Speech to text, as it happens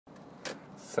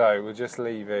So we're just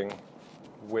leaving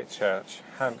Whitchurch,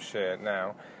 Hampshire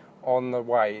now, on the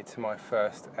way to my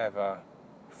first ever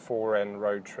 4N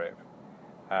road trip.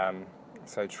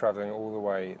 So travelling all the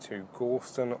way to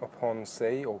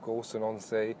Gorleston-upon-Sea, or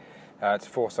Gorleston-on-Sea, to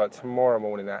Forsyth tomorrow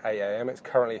morning at 8 AM. It's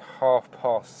currently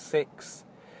 6:30,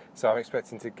 so I'm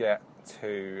expecting to get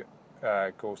to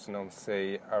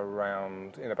Gorleston-on-Sea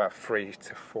around in about 3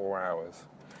 to 4 hours,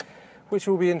 which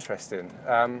will be interesting.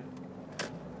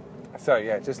 So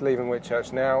yeah, just leaving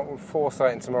Whitchurch now.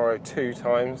 Forsyth tomorrow 2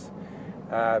 times.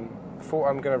 Thought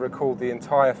I'm going to record the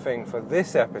entire thing for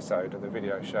this episode of the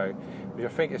video show, which I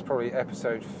think is probably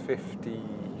episode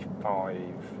 55,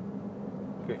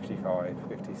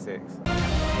 56.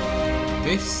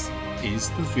 This is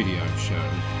the video show.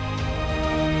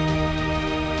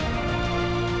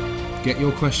 Get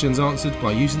your questions answered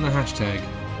by using the hashtag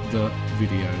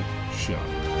 #TheVideoShow.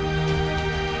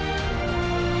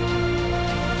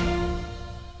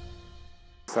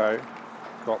 So,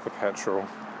 got the petrol,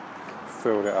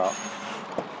 filled it up,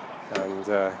 and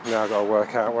now I've got to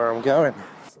work out where I'm going.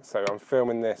 So I'm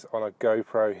filming this on a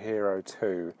GoPro Hero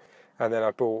 2, and then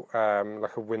I bought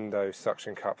like a window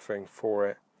suction cup thing for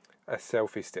it, a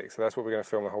selfie stick. So that's what we're going to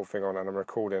film the whole thing on, and I'm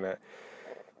recording it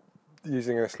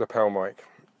using this lapel mic.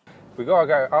 We've got to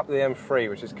go up the M3,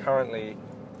 which is currently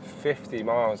 50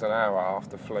 miles an hour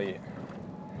after Fleet,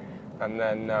 and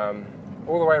then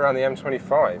all the way around the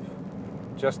M25,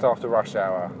 just after rush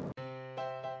hour.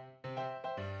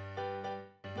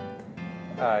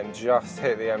 And just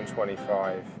hit the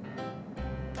M25,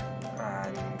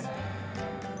 and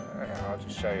I'll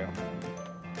just show you.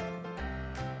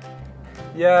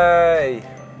 Yay!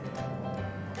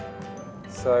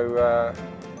 So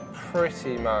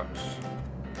pretty much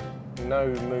no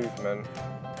movement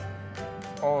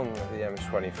on the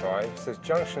M25. It says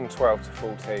junction 12 to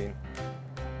 14,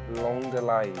 long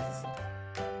delays.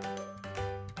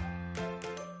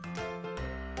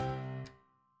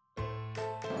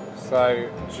 So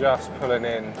just pulling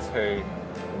into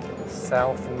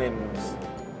South Mims.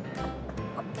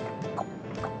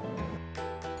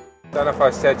 Don't know if I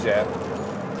said yet,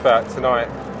 but tonight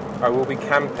I will be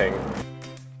camping.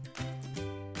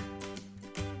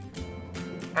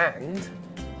 And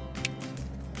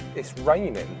it's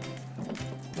raining.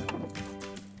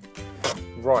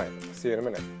 Right, see you in a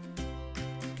minute.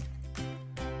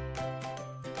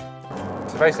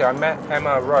 So basically I met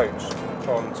Emma Roach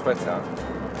on Twitter,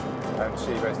 and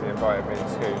she basically invited me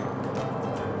to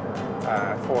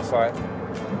Forsyth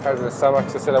over the summer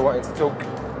because I said I wanted to talk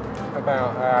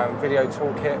about video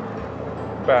toolkit.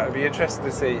 But it'd be interesting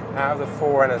to see, out of the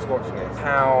 4Ners watching this,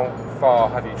 how far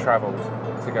have you travelled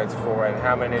to go to 4N?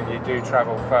 How many of you do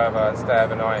travel further and stay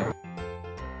overnight?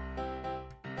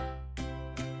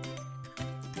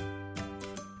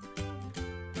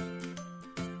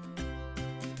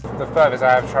 The furthest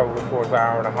I have travelled before is about an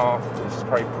hour and a half, which is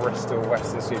probably Bristol,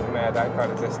 Weston-super-Mare, that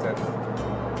kind of distance.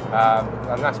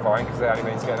 And that's fine because that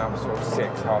only means getting up sort of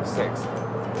 6, half 6,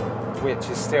 which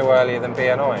is still earlier than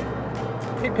BNI.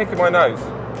 Keep picking my nose.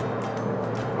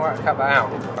 Might cut that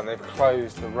out. And they've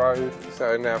closed the road,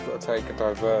 so now I've got to take a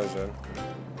diversion.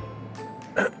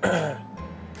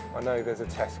 I know there's a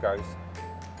Tesco's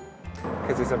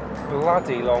because it's a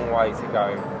bloody long way to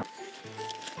go.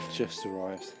 Just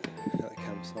arrived at the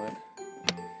campsite.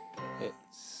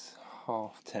 It's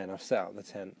 10:30. I've set up the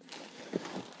tent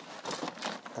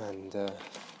and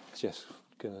just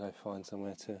gonna go find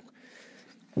somewhere to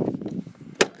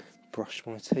brush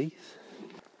my teeth.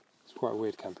 It's quite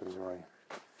weird camping in the rain.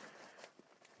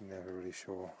 Never really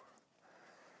sure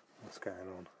what's going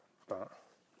on, but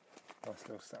nice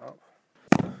little setup.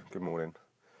 Good morning.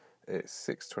 It's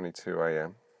 6:22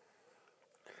 AM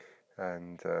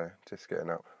and just getting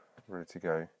up, ready to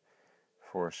go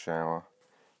for a shower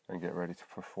and get ready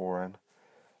for 4N.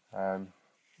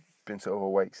 Been sort of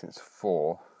awake since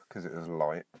 4 because it was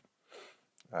light.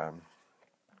 I've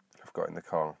got in the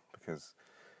car because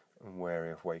I'm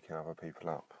wary of waking other people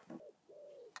up.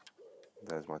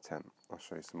 There's my tent. I'll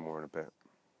show you some more in a bit.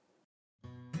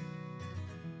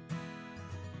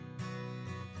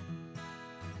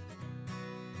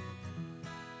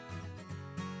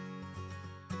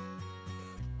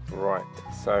 Right,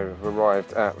 so we've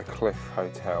arrived at the Cliff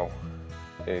Hotel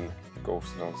in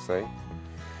Gorleston-on-Sea.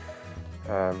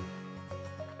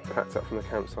 Packed up from the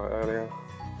campsite earlier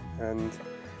and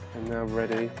I'm now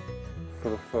ready for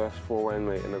the first 4N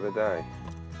meeting of the day.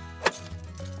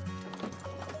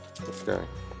 Let's go.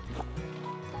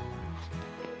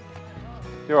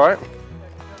 You alright?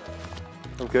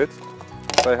 I'm good.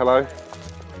 Say hello.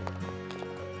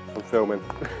 I'm filming.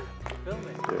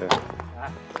 Filming? Yeah.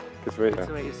 Good to meet you. Nice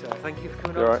to meet you, sir. Thank you for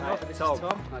coming You on. alright? This is Tom.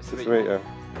 Nice Good to meet you.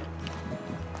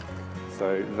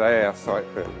 So they are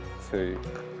cycling to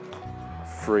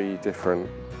 3 different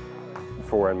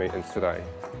 4N meetings today.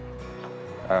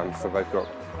 So they've got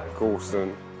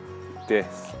Gorleston,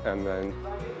 Dis, and then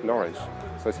Norwich.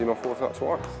 So they've seen on Foresight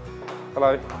twice.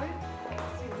 Hello.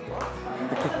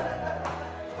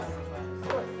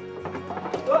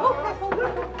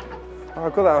 Oh,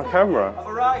 I've got that on camera.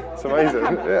 Alright. It's amazing.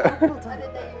 Yeah.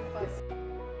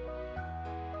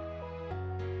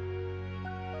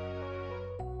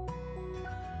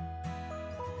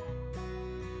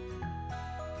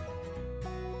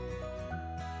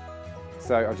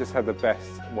 So I've just had the best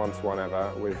one-to-one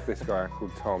ever with this guy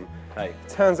called Tom. Hey.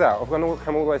 Turns out I've come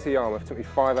all the way to Yarmouth. It took me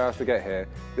 5 hours to get here.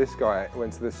 This guy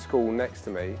went to the school next to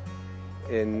me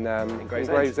in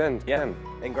Gravesend. Yeah,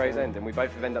 in Gravesend, and we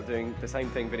both have ended up doing the same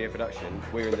thing, video production.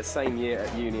 We were in the same year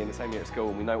at uni and the same year at school,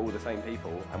 and we know all the same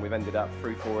people, and we've ended up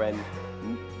through 4N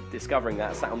discovering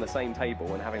that, sat on the same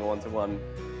table and having a one-to-one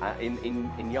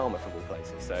in Yarmouth of all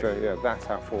places. So yeah, that's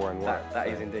how 4N works. That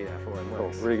is indeed how 4N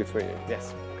works. Cool. Really good to meet you.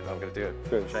 Yes, I'm going to do it.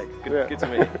 Good. Shake. Yeah. Good to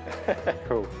meet you.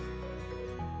 Cool.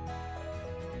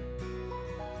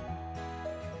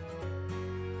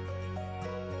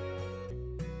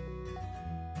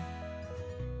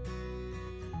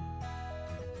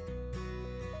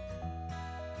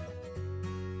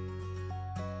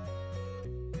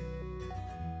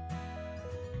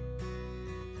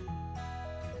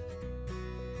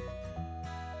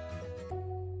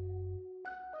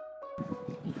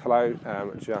 Hello,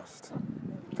 just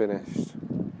finished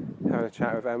having a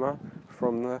chat with Emma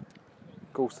from the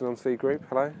Gorleston on Sea group.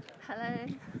 Hello.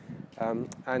 Hello.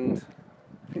 And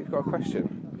you've got a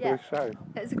question Yeah. for the show.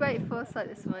 It was a great foresight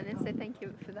this morning, so thank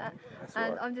you for that. That's And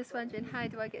all right. I'm just wondering, how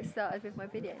do I get started with my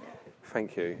video now?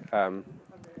 Thank you. Shall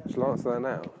I answer that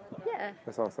now? Yeah.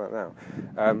 Let's answer that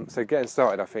now. So getting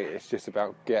started, I think it's just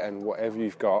about getting whatever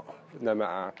you've got, no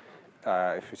matter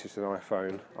if it's just an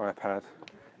iPhone, iPad,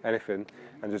 anything,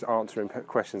 and just answering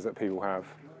questions that people have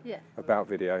Yeah. about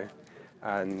video,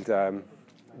 and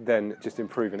then just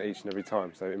improving it each and every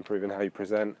time. So improving how you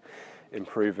present,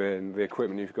 improving the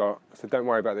equipment you've got. So don't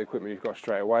worry about the equipment you've got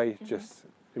straight away, just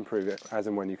improve it as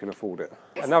and when you can afford it.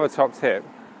 Another top tip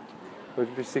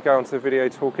would be to go onto the Video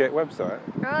Toolkit website.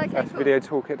 Oh, okay, That's cool.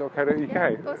 videotoolkit.co.uk.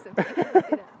 Yeah, awesome. Okay, we'll do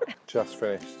that. Just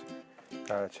finished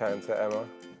chatting to Emma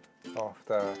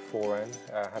after 4N,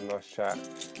 had a nice chat,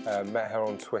 met her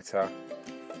on Twitter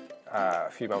a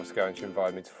few months ago, and she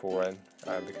invited me to 4N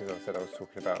because I said I was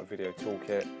talking about a video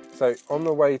toolkit. So on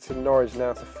the way to Norwich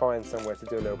now to find somewhere to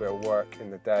do a little bit of work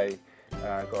in the day.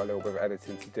 Got a little bit of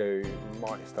editing to do,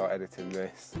 might start editing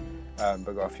this,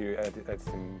 but got a few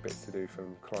editing bits to do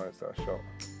from clients that I shot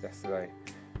yesterday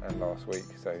and last week,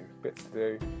 so bits to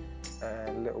do,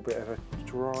 and a little bit of a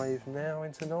drive now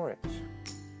into Norwich.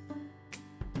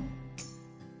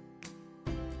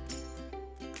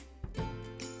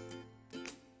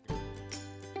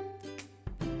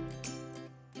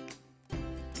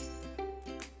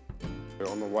 We're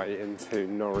on the way into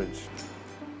Norwich,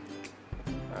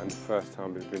 and the first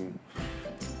time we've been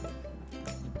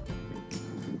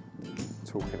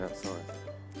talking outside.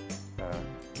 I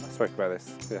spoke about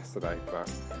this yesterday, but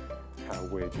how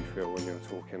weird you feel when you're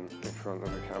talking in front of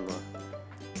a camera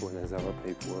when there's other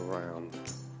people around.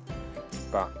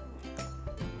 But,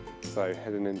 so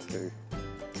heading into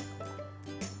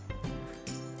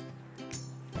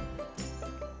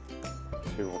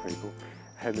two more people,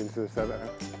 heading into the centre,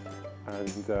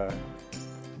 and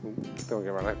don't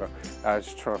get run over.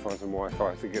 Just trying to find some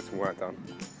Wi-Fi to get some work done.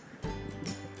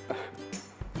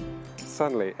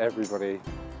 Suddenly, everybody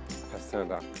has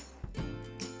turned up.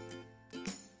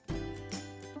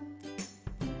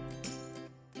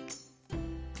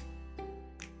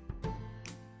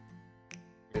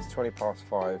 It's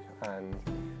 5:20,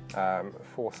 and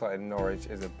Foresight in Norwich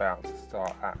is about to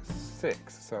start at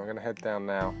 6, so I'm going to head down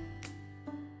now.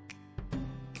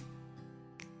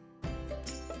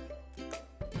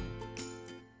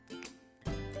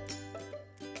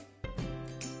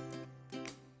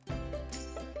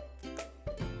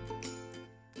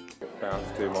 About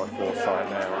to do my Foresight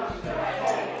now.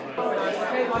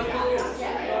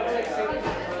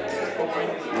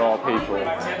 A lot of people.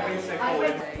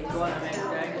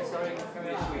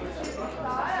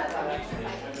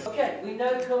 Okay, we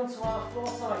now come to our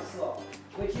Foresight slot,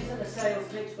 which isn't a sales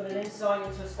pitch but an insight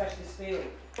into a specialist field.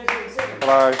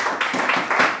 Hello.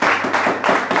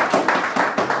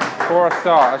 Before I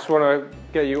start, I just want to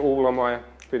get you all on my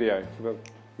video,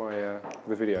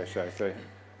 the video show. So,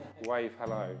 wave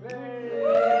hello.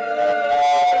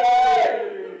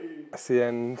 That's the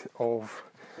end of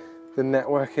the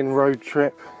networking road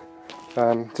trip.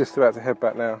 Just about to head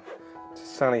back now to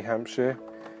sunny Hampshire.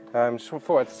 Just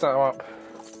thought I'd set up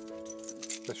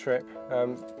the trip.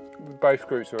 Both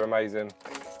groups were amazing.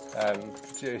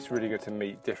 It's really good to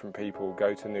meet different people,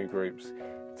 go to new groups,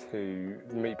 to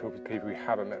meet people you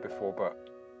haven't met before, but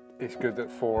it's good that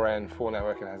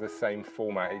 4Networking has the same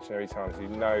format each and every time, so you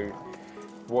know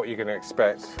what you're going to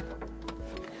expect,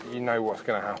 you know what's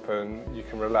going to happen, you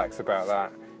can relax about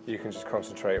that, you can just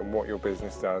concentrate on what your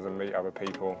business does and meet other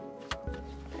people.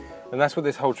 And that's what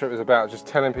this whole trip is about, just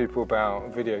telling people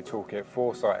about video toolkit,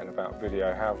 foresight and about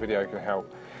video, how video can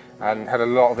help, and had a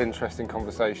lot of interesting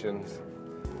conversations.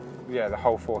 Yeah, the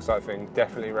whole foresight thing,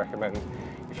 definitely recommend.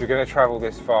 If you're going to travel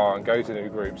this far and go to new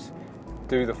groups,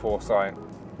 do the foresight,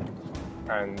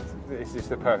 and it's just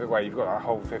the perfect way. You've got a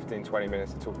whole 15-20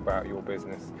 minutes to talk about your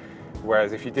business,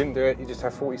 whereas if you didn't do it, you just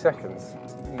have 40 seconds.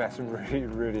 You met some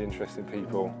really interesting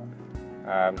people,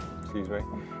 excuse me,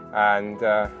 and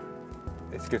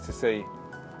it's good to see,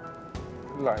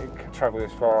 like, travel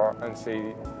this far and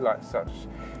see like such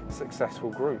successful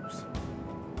groups.